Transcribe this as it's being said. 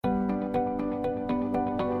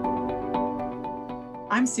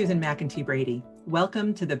I'm Susan McEntee Brady.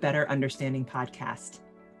 Welcome to the Better Understanding podcast.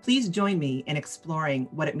 Please join me in exploring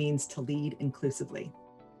what it means to lead inclusively.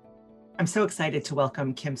 I'm so excited to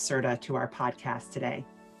welcome Kim Serta to our podcast today.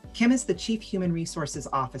 Kim is the Chief Human Resources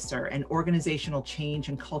Officer and Organizational Change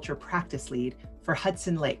and Culture Practice Lead for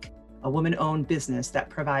Hudson Lake, a woman-owned business that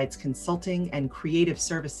provides consulting and creative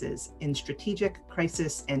services in strategic,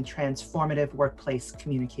 crisis, and transformative workplace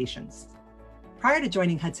communications. Prior to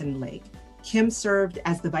joining Hudson Lake, Kim served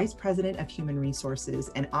as the Vice President of Human Resources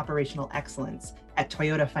and Operational Excellence at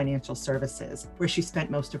Toyota Financial Services, where she spent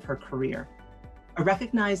most of her career. A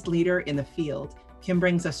recognized leader in the field, Kim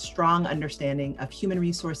brings a strong understanding of human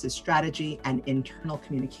resources strategy and internal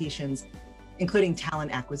communications, including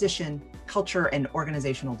talent acquisition, culture and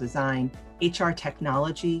organizational design, HR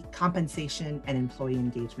technology, compensation, and employee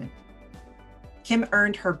engagement. Kim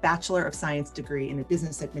earned her Bachelor of Science degree in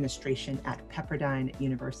Business Administration at Pepperdine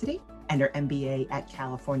University and her MBA at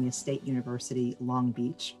California State University, Long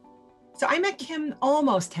Beach. So I met Kim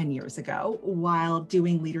almost 10 years ago while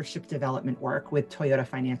doing leadership development work with Toyota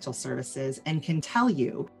Financial Services, and can tell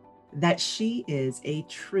you that she is a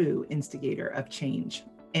true instigator of change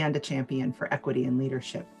and a champion for equity and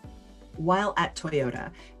leadership. While at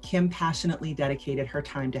Toyota, Kim passionately dedicated her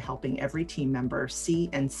time to helping every team member see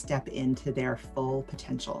and step into their full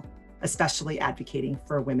potential, especially advocating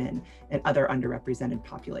for women and other underrepresented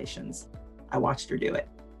populations. I watched her do it.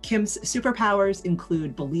 Kim's superpowers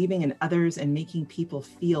include believing in others and making people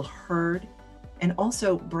feel heard, and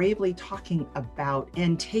also bravely talking about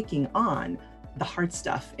and taking on the hard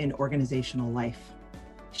stuff in organizational life.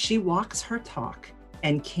 She walks her talk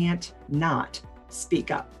and can't not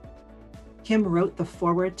speak up. Kim wrote the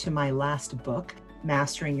foreword to my last book,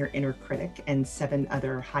 Mastering Your Inner Critic and 7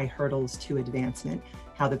 Other High Hurdles to Advancement,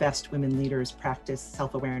 How the Best Women Leaders Practice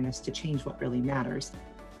Self-Awareness to Change What Really Matters.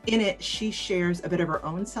 In it, she shares a bit of her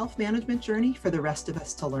own self-management journey for the rest of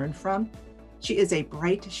us to learn from. She is a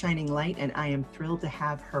bright, shining light, and I am thrilled to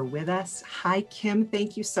have her with us. Hi, Kim.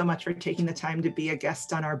 Thank you so much for taking the time to be a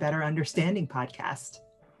guest on our Better Understanding podcast.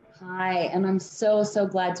 Hi, and I'm so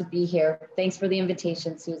glad to be here. Thanks for the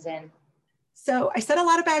invitation, Susan. So I said a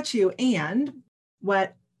lot about you, and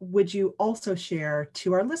what would you also share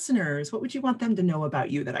to our listeners? What would you want them to know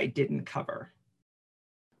about you that I didn't cover?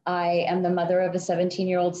 I am the mother of a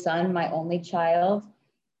 17-year-old son, my only child.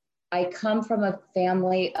 I come from a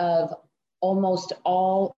family of almost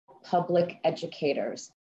all public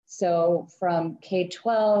educators. So from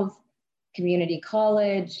K-12, community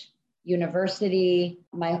college, university,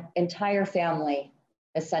 my entire family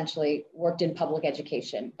essentially worked in public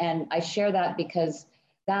education. And I share that because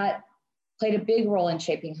that played a big role in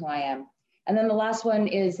shaping who I am. And then the last one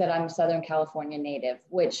is that I'm a Southern California native,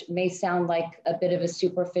 which may sound like a bit of a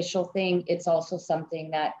superficial thing. It's also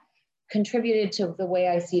something that contributed to the way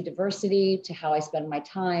I see diversity, to how I spend my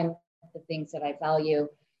time, the things that I value.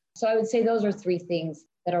 So I would say those are 3 things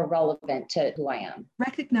that are relevant to who I am.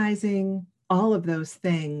 Recognizing all of those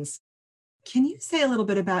things, can you say a little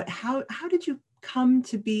bit about how did you come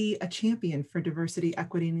to be a champion for diversity,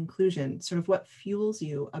 equity, and inclusion? Sort of what fuels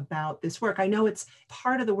you about this work? I know it's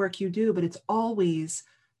part of the work you do, but it's always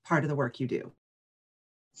part of the work you do.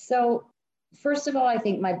 So first of all, I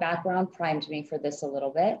think my background primed me for this a little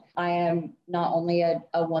bit. I am not only a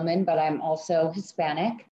woman, but I'm also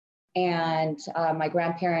Hispanic. And my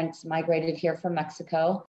grandparents migrated here from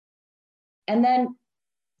Mexico. And then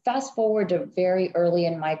fast forward to very early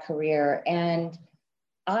in my career, and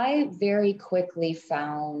I very quickly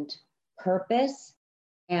found purpose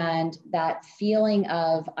and that feeling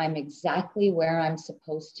of I'm exactly where I'm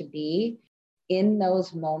supposed to be in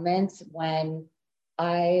those moments when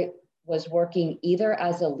I was working either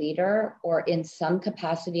as a leader or in some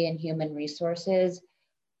capacity in human resources,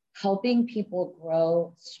 helping people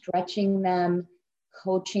grow, stretching them,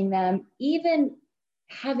 coaching them, even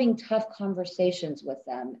having tough conversations with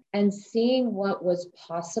them and seeing what was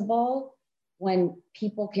possible when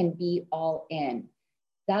people can be all in.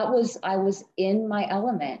 I was in my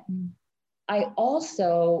element. I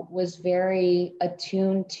also was very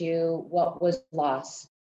attuned to what was lost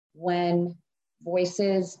when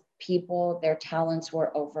voices, people, their talents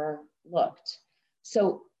were overlooked.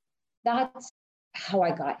 So that's how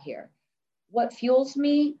I got here. What fuels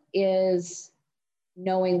me is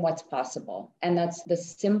knowing what's possible. And that's the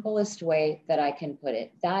simplest way that I can put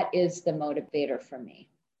it. That is the motivator for me.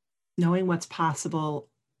 Knowing what's possible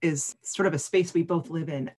is sort of a space we both live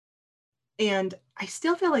in. And I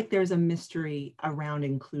still feel like there's a mystery around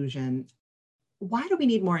inclusion. Why do we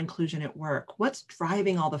need more inclusion at work? What's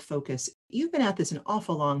driving all the focus? You've been at this an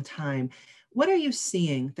awful long time. What are you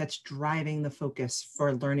seeing that's driving the focus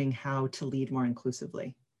for learning how to lead more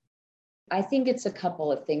inclusively? I think it's a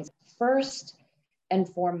couple of things. First and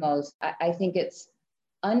foremost, I think it's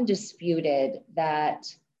undisputed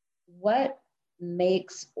that what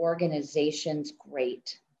makes organizations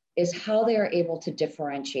great is how they are able to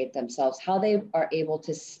differentiate themselves, how they are able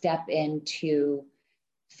to step into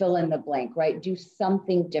fill in the blank, right? Do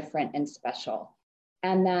something different and special.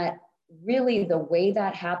 And that really the way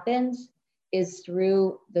that happens is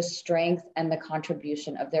through the strength and the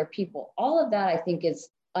contribution of their people. All of that I think is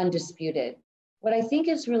undisputed. What I think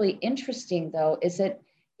is really interesting though is that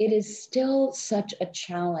it is still such a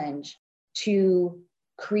challenge to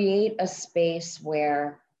create a space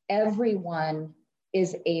where everyone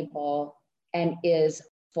is able and is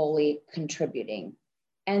fully contributing.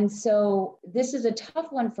 And so this is a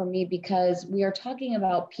tough one for me because we are talking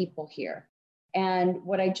about people here. And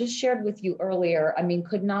what I just shared with you earlier, I mean,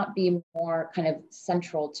 could not be more kind of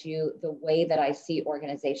central to the way that I see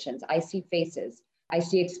organizations. I see faces, I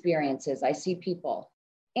see experiences, I see people.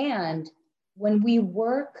 And when we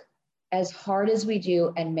work as hard as we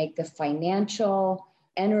do and make the financial,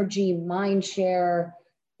 energy, mind share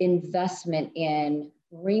investment in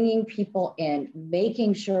bringing people in,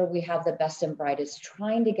 making sure we have the best and brightest,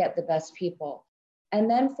 trying to get the best people. And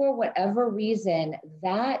then for whatever reason,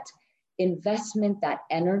 that investment, that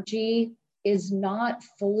energy is not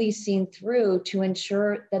fully seen through to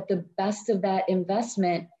ensure that the best of that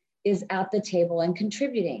investment is at the table and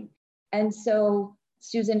contributing. And so,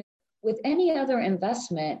 Susan, with any other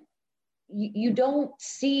investment, you don't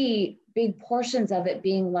see big portions of it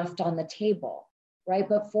being left on the table, right?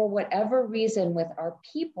 But for whatever reason with our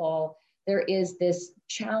people, there is this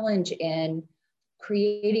challenge in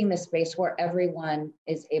creating the space where everyone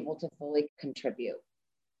is able to fully contribute.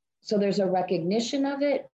 So there's a recognition of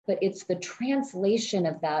it, but it's the translation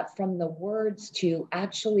of that from the words to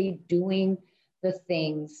actually doing the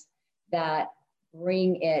things that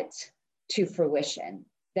bring it to fruition,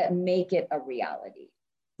 that make it a reality.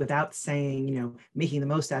 Without saying, making the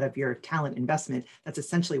most out of your talent investment, that's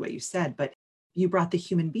essentially what you said, but you brought the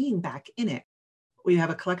human being back in it. We have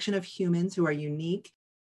a collection of humans who are unique.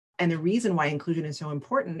 And the reason why inclusion is so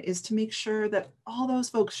important is to make sure that all those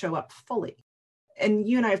folks show up fully. And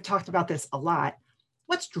you and I have talked about this a lot.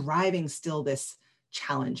 What's driving still this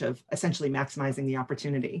challenge of essentially maximizing the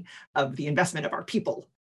opportunity of the investment of our people?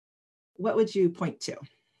 What would you point to?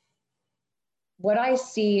 What I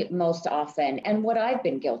see most often and what I've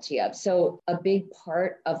been guilty of. So a big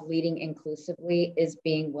part of leading inclusively is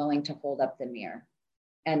being willing to hold up the mirror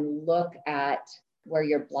and look at where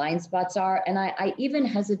your blind spots are. And I even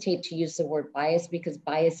hesitate to use the word bias because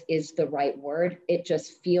bias is the right word. It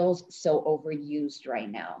just feels so overused right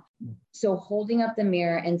now. So holding up the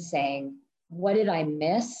mirror and saying, what did I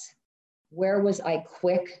miss? Where was I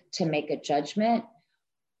quick to make a judgment?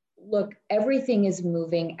 Look, everything is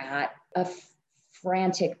moving at a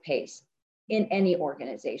frantic pace in any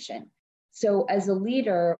organization. So as a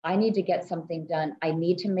leader, I need to get something done. I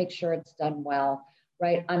need to make sure it's done well,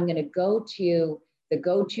 right? I'm going to go to the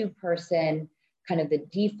go-to person, kind of the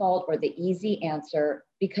default or the easy answer,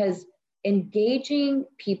 because engaging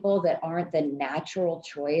people that aren't the natural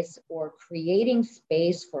choice or creating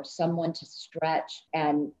space for someone to stretch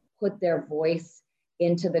and put their voice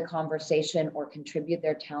into the conversation or contribute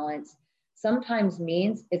their talents sometimes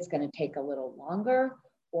means it's going to take a little longer,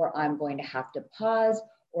 or I'm going to have to pause,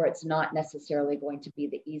 or it's not necessarily going to be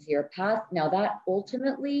the easier path. Now that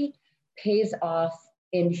ultimately pays off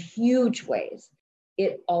in huge ways.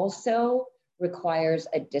 It also requires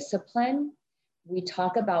a discipline. We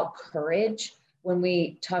talk about courage when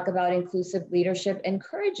we talk about inclusive leadership, and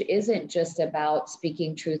courage isn't just about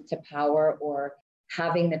speaking truth to power or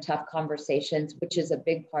having the tough conversations, which is a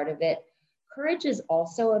big part of it. Courage is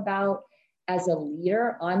also about, as a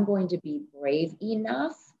leader, I'm going to be brave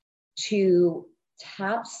enough to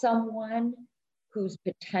tap someone whose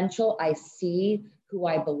potential I see, who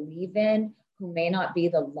I believe in, who may not be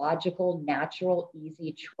the logical, natural,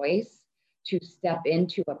 easy choice to step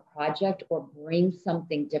into a project or bring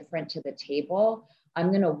something different to the table. I'm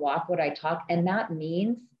going to walk what I talk. And that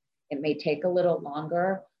means it may take a little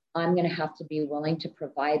longer. I'm going to have to be willing to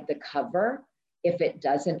provide the cover if it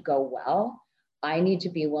doesn't go well. I need to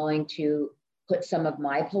be willing to put some of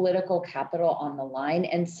my political capital on the line.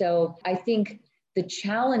 And so I think the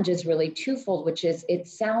challenge is really twofold, which is it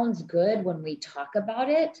sounds good when we talk about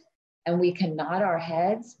it and we can nod our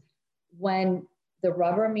heads. When the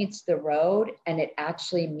rubber meets the road and it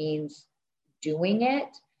actually means doing it,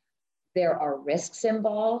 there are risks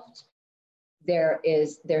involved. There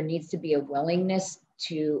needs to be a willingness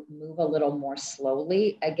to move a little more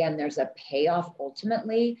slowly. Again, there's a payoff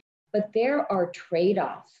ultimately, but there are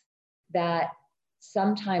trade-offs that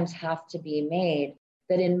sometimes have to be made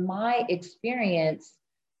that in my experience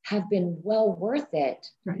have been well worth it.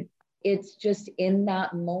 Right. It's just in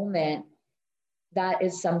that moment that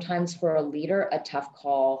is sometimes for a leader a tough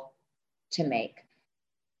call to make.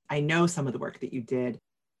 I know some of the work that you did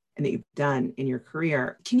and that you've done in your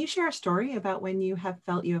career. Can you share a story about when you have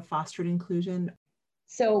felt you have fostered inclusion?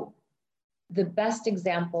 So the best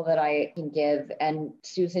example that I can give, and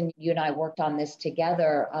Susan, you and I worked on this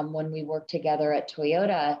together when we worked together at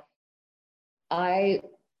Toyota, I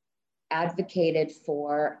advocated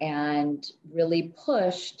for and really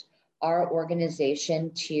pushed our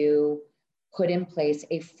organization to put in place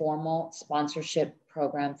a formal sponsorship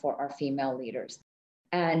program for our female leaders.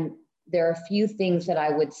 And there are a few things that I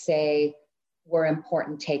would say were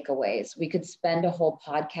important takeaways. We could spend a whole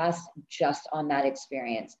podcast just on that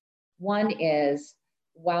experience. One is,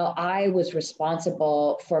 while I was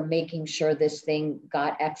responsible for making sure this thing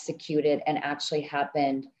got executed and actually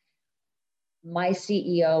happened, my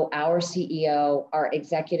CEO, our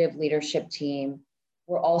executive leadership team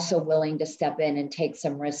were also willing to step in and take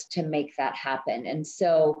some risks to make that happen. And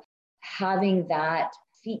so having that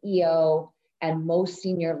CEO and most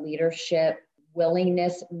senior leadership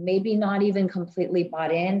willingness, maybe not even completely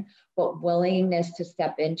bought in, but willingness to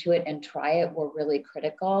step into it and try it were really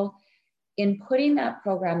critical. In putting that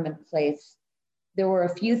program in place, there were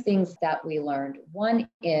a few things that we learned. One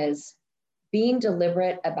is being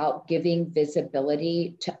deliberate about giving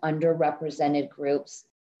visibility to underrepresented groups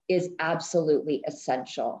is absolutely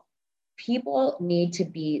essential. People need to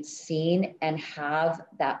be seen and have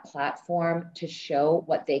that platform to show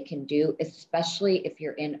what they can do, especially if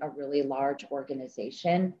you're in a really large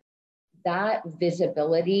organization. That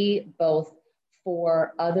visibility, both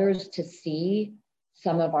for others to see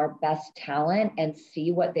some of our best talent and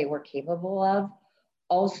see what they were capable of,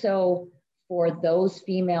 also for those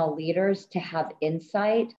female leaders to have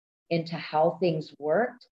insight into how things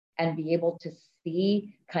worked and be able to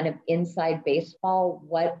see kind of inside baseball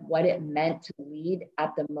what it meant to lead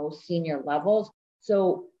at the most senior levels.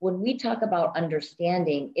 So when we talk about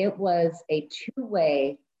understanding, it was a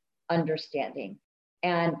two-way understanding,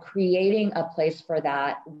 and creating a place for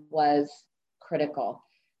that was critical.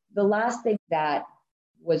 The last thing that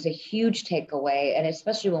was a huge takeaway, and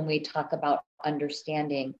especially when we talk about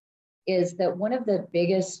understanding, is that one of the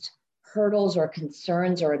biggest hurdles or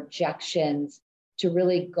concerns or objections to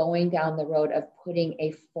really going down the road of putting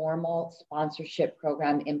a formal sponsorship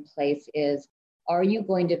program in place is, are you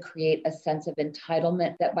going to create a sense of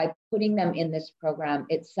entitlement that by putting them in this program,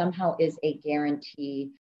 it somehow is a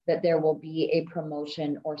guarantee that there will be a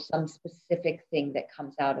promotion or some specific thing that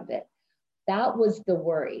comes out of it? That was the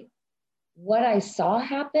worry. What I saw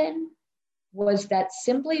happen was that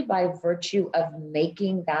simply by virtue of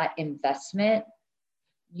making that investment,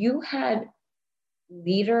 you had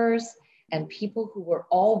leaders and people who were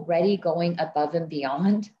already going above and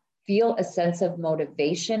beyond feel a sense of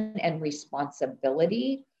motivation and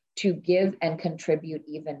responsibility to give and contribute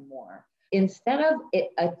even more. Instead of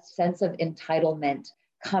a sense of entitlement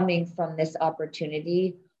coming from this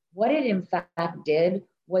opportunity, what it in fact did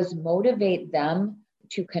was motivate them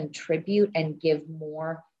to contribute and give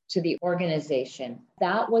more to the organization.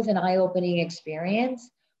 That was an eye-opening experience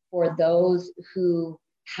for those who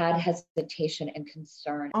had hesitation and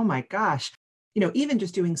concern. Oh my gosh. Even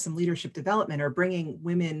just doing some leadership development or bringing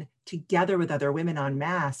women together with other women en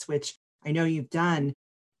masse, which I know you've done,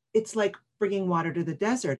 it's like bringing water to the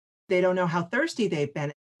desert. They don't know how thirsty they've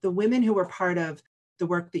been. The women who were part of the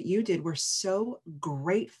work that you did were so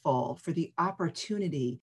grateful for the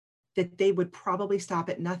opportunity that they would probably stop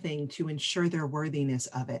at nothing to ensure their worthiness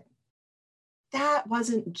of it. That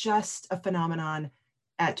wasn't just a phenomenon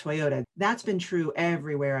at Toyota. That's been true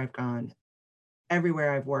everywhere I've gone,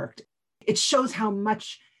 everywhere I've worked. It shows how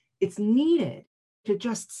much it's needed to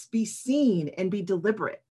just be seen and be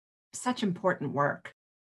deliberate. Such important work.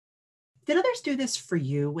 Did others do this for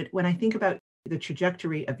you? When I think about the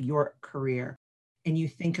trajectory of your career and you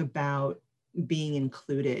think about being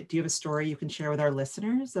included, do you have a story you can share with our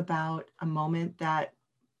listeners about a moment that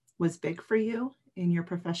was big for you in your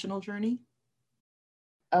professional journey?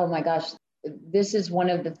 Oh my gosh, this is one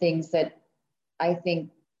of the things that I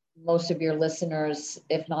think most of your listeners,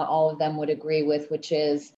 if not all of them, would agree with, which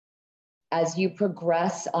is as you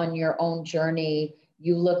progress on your own journey,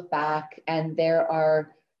 you look back and there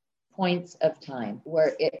are points of time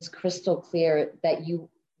where it's crystal clear that you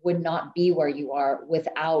would not be where you are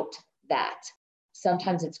without that.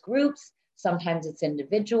 Sometimes it's groups, sometimes it's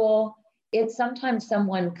individual. It's sometimes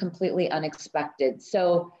someone completely unexpected.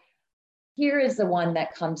 So here is the one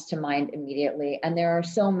that comes to mind immediately, and there are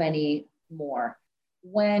so many more.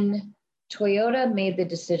 When Toyota made the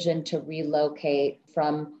decision to relocate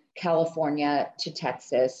from California to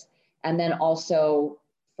Texas, and then also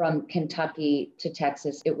from Kentucky to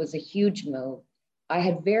Texas, it was a huge move. I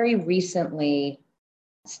had very recently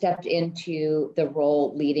stepped into the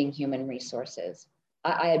role leading human resources.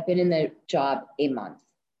 I had been in the job a month,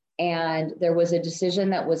 and there was a decision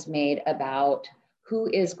that was made about who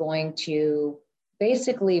is going to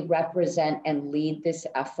basically represent and lead this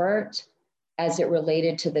effort as it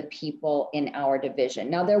related to the people in our division.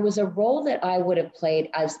 Now, there was a role that I would have played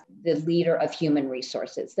as the leader of human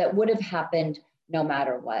resources that would have happened no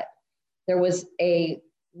matter what. There was a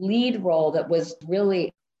lead role that was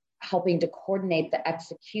really helping to coordinate the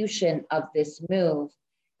execution of this move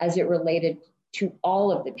as it related to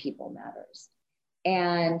all of the people matters.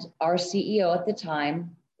 And our CEO at the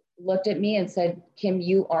time looked at me and said, Kim,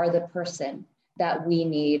 you are the person that we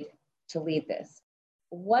need to lead this.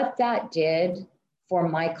 What that did for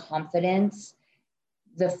my confidence,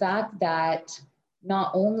 the fact that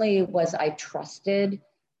not only was I trusted,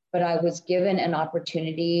 but I was given an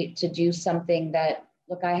opportunity to do something that,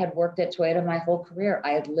 look, I had worked at Toyota my whole career.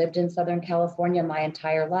 I had lived in Southern California my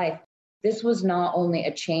entire life. This was not only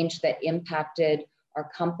a change that impacted our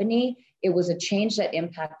company, it was a change that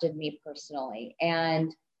impacted me personally.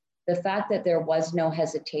 And the fact that there was no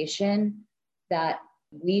hesitation, that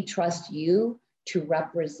we trust you to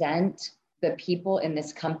represent the people in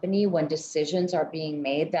this company when decisions are being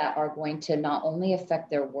made that are going to not only affect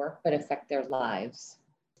their work, but affect their lives.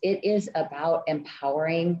 It is about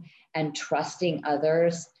empowering and trusting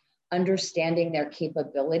others, understanding their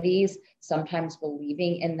capabilities, sometimes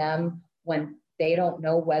believing in them when they don't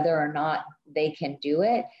know whether or not they can do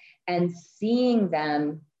it, and seeing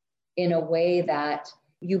them in a way that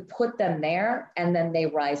you put them there and then they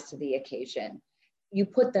rise to the occasion. You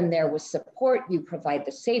put them there with support, you provide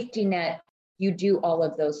the safety net, you do all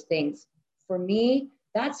of those things. For me,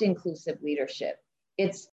 that's inclusive leadership.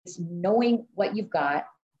 It's knowing what you've got,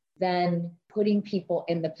 then putting people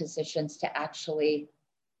in the positions to actually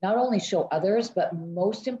not only show others, but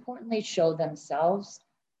most importantly, show themselves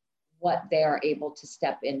what they are able to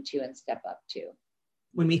step into and step up to.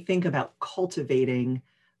 When we think about cultivating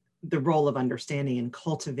the role of understanding and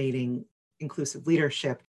cultivating inclusive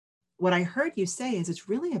leadership, what I heard you say is it's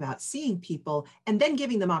really about seeing people and then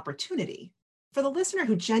giving them opportunity. For the listener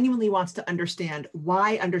who genuinely wants to understand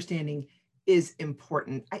why understanding is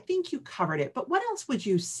important, I think you covered it, but what else would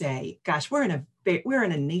you say? Gosh, we're in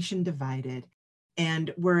a nation divided,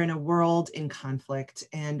 and we're in a world in conflict,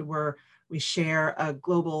 and we share a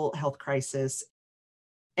global health crisis.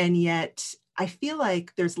 And yet I feel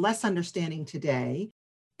like there's less understanding today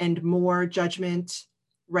and more judgment,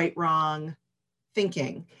 right, wrong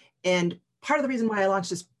thinking. And part of the reason why I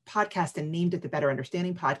launched this podcast and named it the Better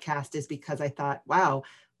Understanding Podcast is because I thought, wow,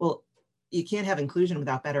 well, you can't have inclusion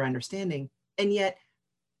without better understanding. And yet,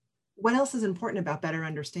 what else is important about better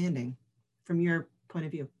understanding from your point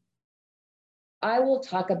of view? I will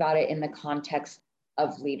talk about it in the context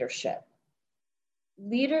of leadership.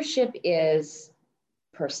 Leadership is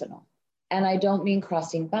personal. And I don't mean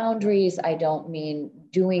crossing boundaries. I don't mean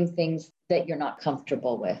doing things that you're not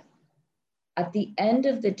comfortable with. At the end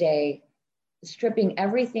of the day, stripping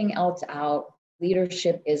everything else out,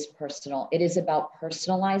 leadership is personal. It is about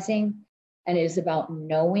personalizing, and it is about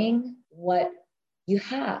knowing what you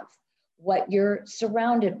have, what you're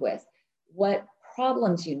surrounded with, what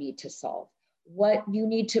problems you need to solve, what you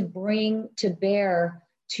need to bring to bear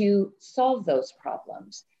to solve those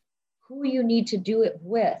problems, who you need to do it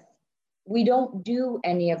with. We don't do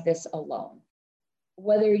any of this alone.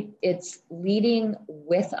 Whether it's leading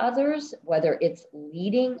with others, whether it's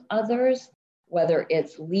leading others, whether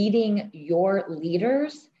it's leading your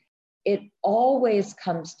leaders, it always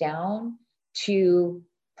comes down to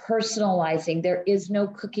personalizing. There is no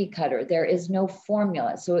cookie cutter. There is no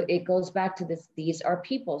formula. So it goes back to this, these are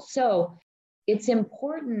people. So it's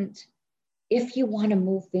important if you want to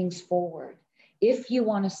move things forward, if you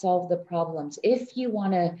want to solve the problems, if you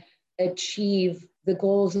want to achieve the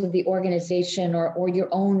goals of the organization or your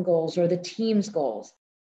own goals or the team's goals,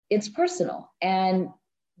 it's personal. And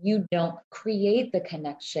you don't create the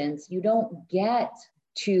connections, you don't get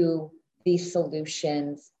to these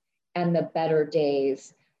solutions and the better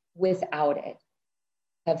days without it.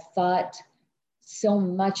 I've thought so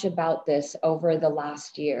much about this over the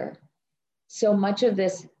last year. So much of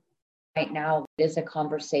this right now is a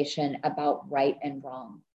conversation about right and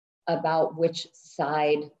wrong, about which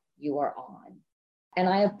side you are on. And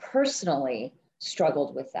I have personally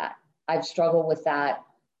struggled with that. I've struggled with that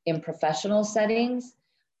in professional settings.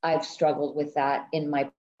 I've struggled with that in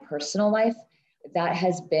my personal life. That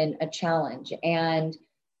has been a challenge. And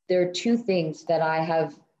there are two things that I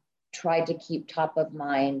have tried to keep top of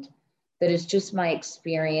mind that is just my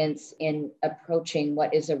experience in approaching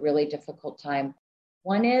what is a really difficult time.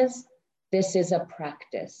 One is, this is a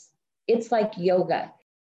practice. It's like yoga.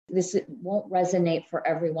 This won't resonate for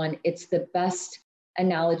everyone. It's the best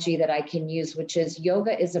analogy that I can use, which is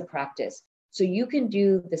yoga is a practice. So you can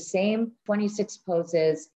do the same 26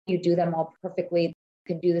 poses, you do them all perfectly. You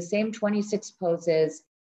can do the same 26 poses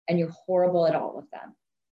and you're horrible at all of them.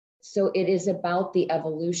 So it is about the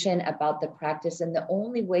evolution, about the practice. And the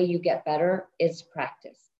only way you get better is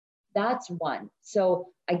practice. That's one. So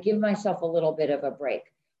I give myself a little bit of a break.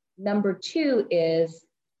 Number two is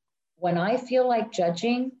when I feel like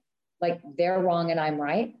judging, like they're wrong and I'm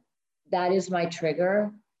right, that is my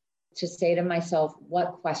trigger to say to myself,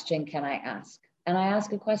 what question can I ask? And I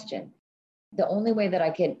ask a question. The only way that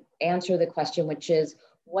I can answer the question, which is,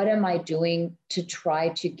 what am I doing to try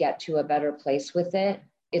to get to a better place with it?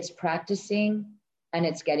 It's practicing and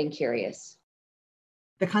it's getting curious.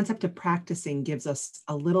 The concept of practicing gives us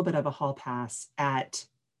a little bit of a hall pass at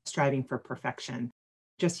striving for perfection.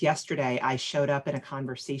 Just yesterday, I showed up in a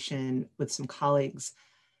conversation with some colleagues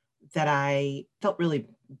that I felt really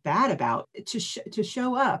bad about. To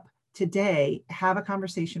show up today, have a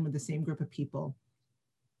conversation with the same group of people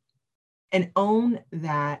and own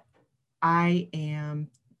that I am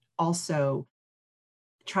also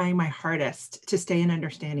trying my hardest to stay in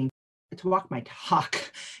understanding, to walk my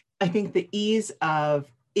talk. I think the ease of,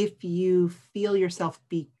 if you feel yourself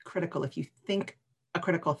be critical, if you think a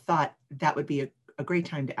critical thought, that would be a great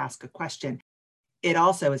time to ask a question. It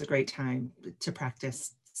also is a great time to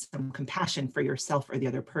practice some compassion for yourself or the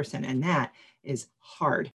other person. And that is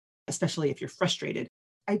hard, especially if you're frustrated.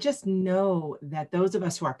 I just know that those of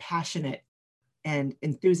us who are passionate and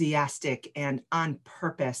enthusiastic and on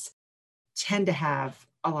purpose tend to have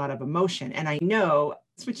a lot of emotion. And I know,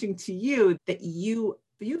 switching to you, that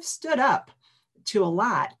you've stood up to a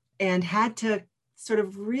lot and had to sort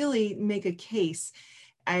of really make a case.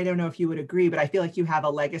 I don't know if you would agree, but I feel like you have a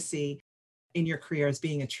legacy in your career as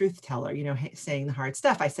being a truth teller, saying the hard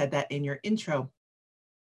stuff. I said that in your intro.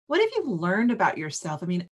 What have you learned about yourself? I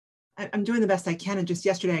mean, I'm doing the best I can. And just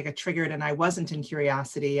yesterday I got triggered and I wasn't in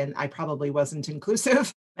curiosity and I probably wasn't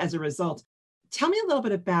inclusive as a result. Tell me a little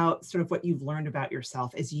bit about sort of what you've learned about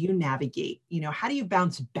yourself as you navigate. How do you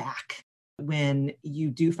bounce back when you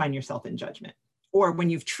do find yourself in judgment, or when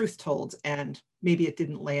you've truth told and maybe it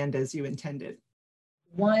didn't land as you intended?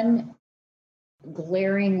 One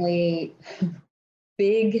glaringly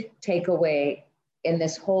big takeaway in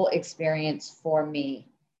this whole experience for me,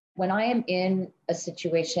 when I am in a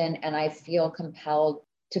situation and I feel compelled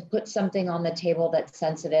to put something on the table that's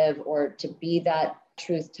sensitive or to be that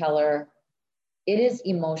truth teller, it is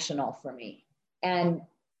emotional for me. And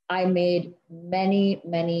I made many,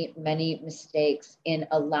 many, many mistakes in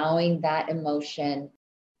allowing that emotion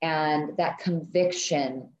and that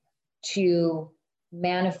conviction to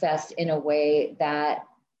manifest in a way that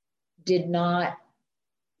did not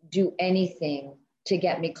do anything to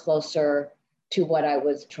get me closer to what I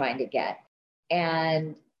was trying to get.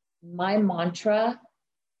 And my mantra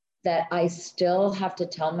that I still have to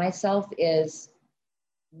tell myself is,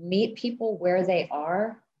 meet people where they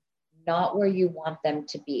are, not where you want them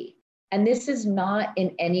to be. And this is not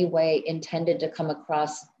in any way intended to come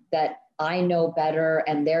across that I know better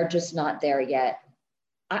and they're just not there yet.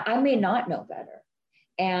 I may not know better.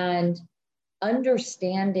 And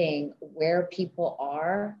understanding where people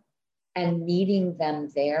are and meeting them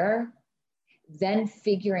there, then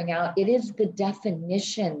figuring out, it is the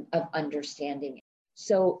definition of understanding.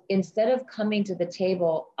 So instead of coming to the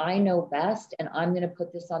table, I know best, and I'm going to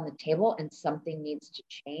put this on the table and something needs to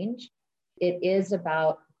change. It is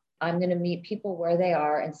about, I'm going to meet people where they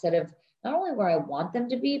are instead of not only where I want them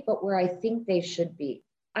to be, but where I think they should be.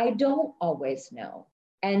 I don't always know.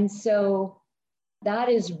 And so that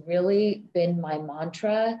has really been my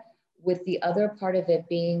mantra, with the other part of it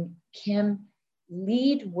being, Kim,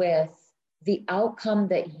 lead with the outcome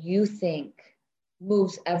that you think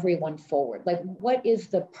moves everyone forward. Like, what is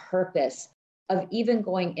the purpose of even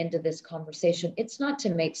going into this conversation? It's not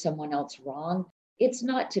to make someone else wrong. It's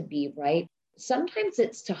not to be right. Sometimes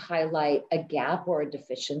it's to highlight a gap or a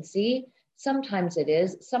deficiency. Sometimes it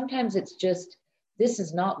is. Sometimes it's just, this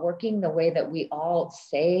is not working the way that we all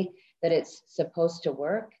say that it's supposed to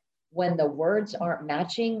work, when the words aren't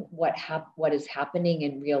matching what is happening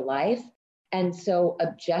in real life. And so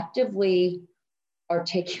objectively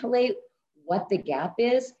articulate what the gap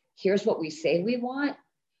is. Here's what we say we want,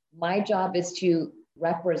 My job is to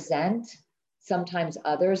represent sometimes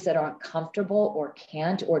others that aren't comfortable or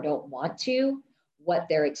can't or don't want to, what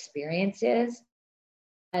their experience is.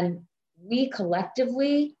 And we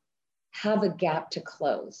collectively have a gap to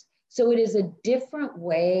close. So it is a different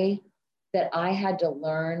way that I had to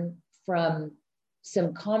learn from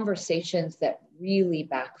some conversations that really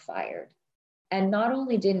backfired. And not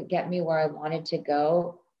only didn't get me where I wanted to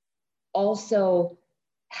go, also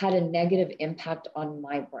had a negative impact on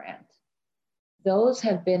my brand. Those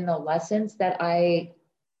have been the lessons that I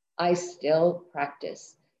still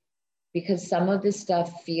practice, because some of this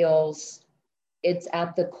stuff feels, it's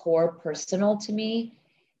at the core personal to me.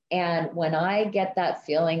 And when I get that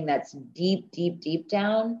feeling that's deep, deep, deep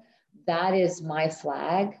down, that is my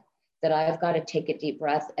flag that I've got to take a deep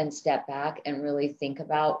breath and step back and really think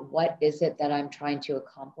about what is it that I'm trying to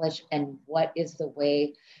accomplish and what is the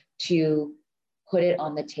way to put it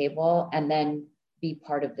on the table and then be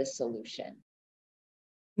part of the solution.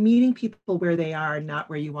 Meeting people where they are, not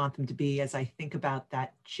where you want them to be. As I think about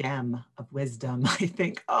that gem of wisdom, I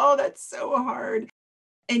think, oh, that's so hard.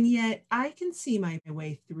 And yet I can see my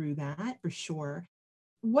way through that for sure.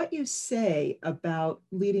 What you say about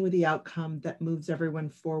leading with the outcome that moves everyone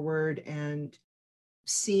forward and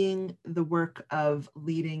seeing the work of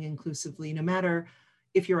leading inclusively, no matter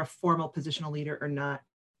if you're a formal positional leader or not,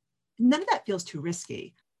 none of that feels too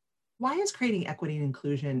risky. Why is creating equity and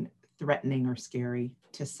inclusion threatening or scary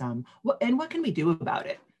to some? And what can we do about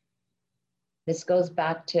it? This goes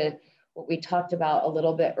back to what we talked about a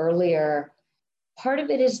little bit earlier. Part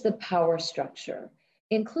of it is the power structure.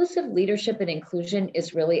 Inclusive leadership and inclusion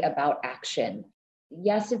is really about action.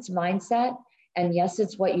 Yes, it's mindset. And yes,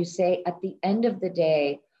 it's what you say. At the end of the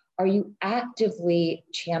day, are you actively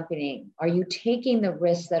championing? Are you taking the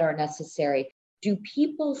risks that are necessary? Do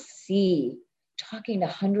people see, talking to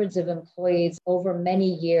hundreds of employees over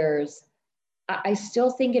many years, I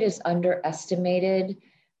still think it is underestimated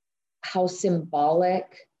how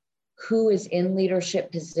symbolic who is in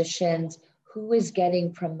leadership positions, who is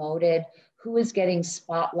getting promoted, who is getting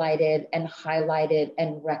spotlighted and highlighted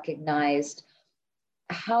and recognized.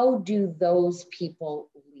 How do those people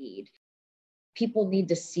lead? People need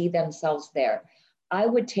to see themselves there. I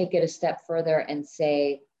would take it a step further and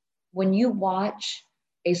say, when you watch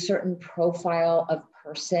a certain profile of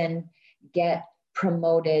person get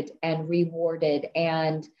promoted and rewarded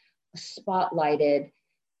and spotlighted,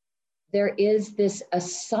 there is this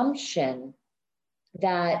assumption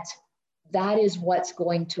that that is what's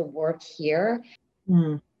going to work here.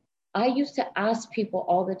 I used to ask people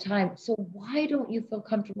all the time, so why don't you feel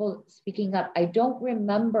comfortable speaking up? I don't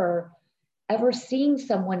remember ever seeing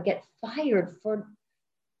someone get fired for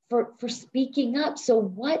speaking up. So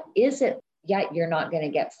what is it? Yet you're not going to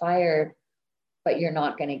get fired, but you're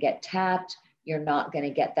not going to get tapped. You're not going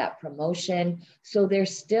to get that promotion. So there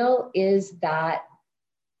still is that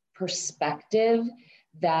perspective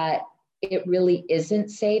that it really isn't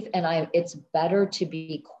safe. And it's better to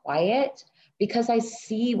be quiet because I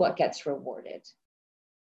see what gets rewarded.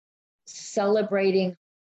 Celebrating,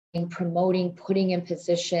 promoting, putting in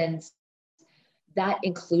positions, that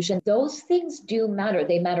inclusion, those things do matter.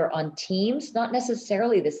 They matter on teams, not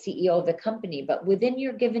necessarily the CEO of the company, but within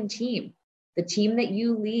your given team, the team that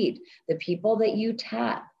you lead, the people that you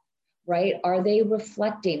tap, right? Are they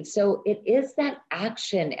reflecting? So it is that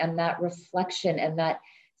action and that reflection and that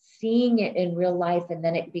seeing it in real life, and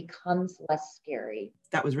then it becomes less scary.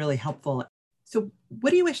 That was really helpful. So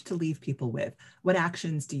what do you wish to leave people with? What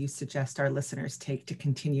actions do you suggest our listeners take to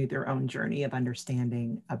continue their own journey of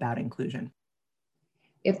understanding about inclusion?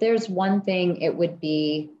 If there's one thing, it would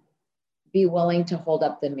be willing to hold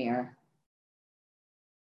up the mirror.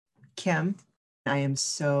 Kim, I am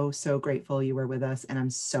so, so grateful you were with us, and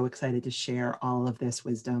I'm so excited to share all of this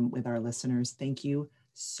wisdom with our listeners. Thank you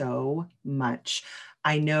so much.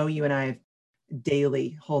 I know you and I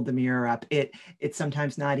daily hold the mirror up. It's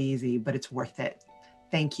sometimes not easy, but it's worth it.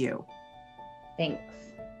 Thank you. Thanks.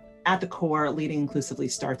 At the core, leading inclusively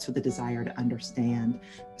starts with a desire to understand.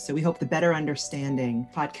 So we hope the Better Understanding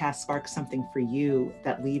podcast sparks something for you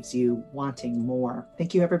that leaves you wanting more.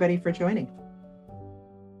 Thank you, everybody, for joining.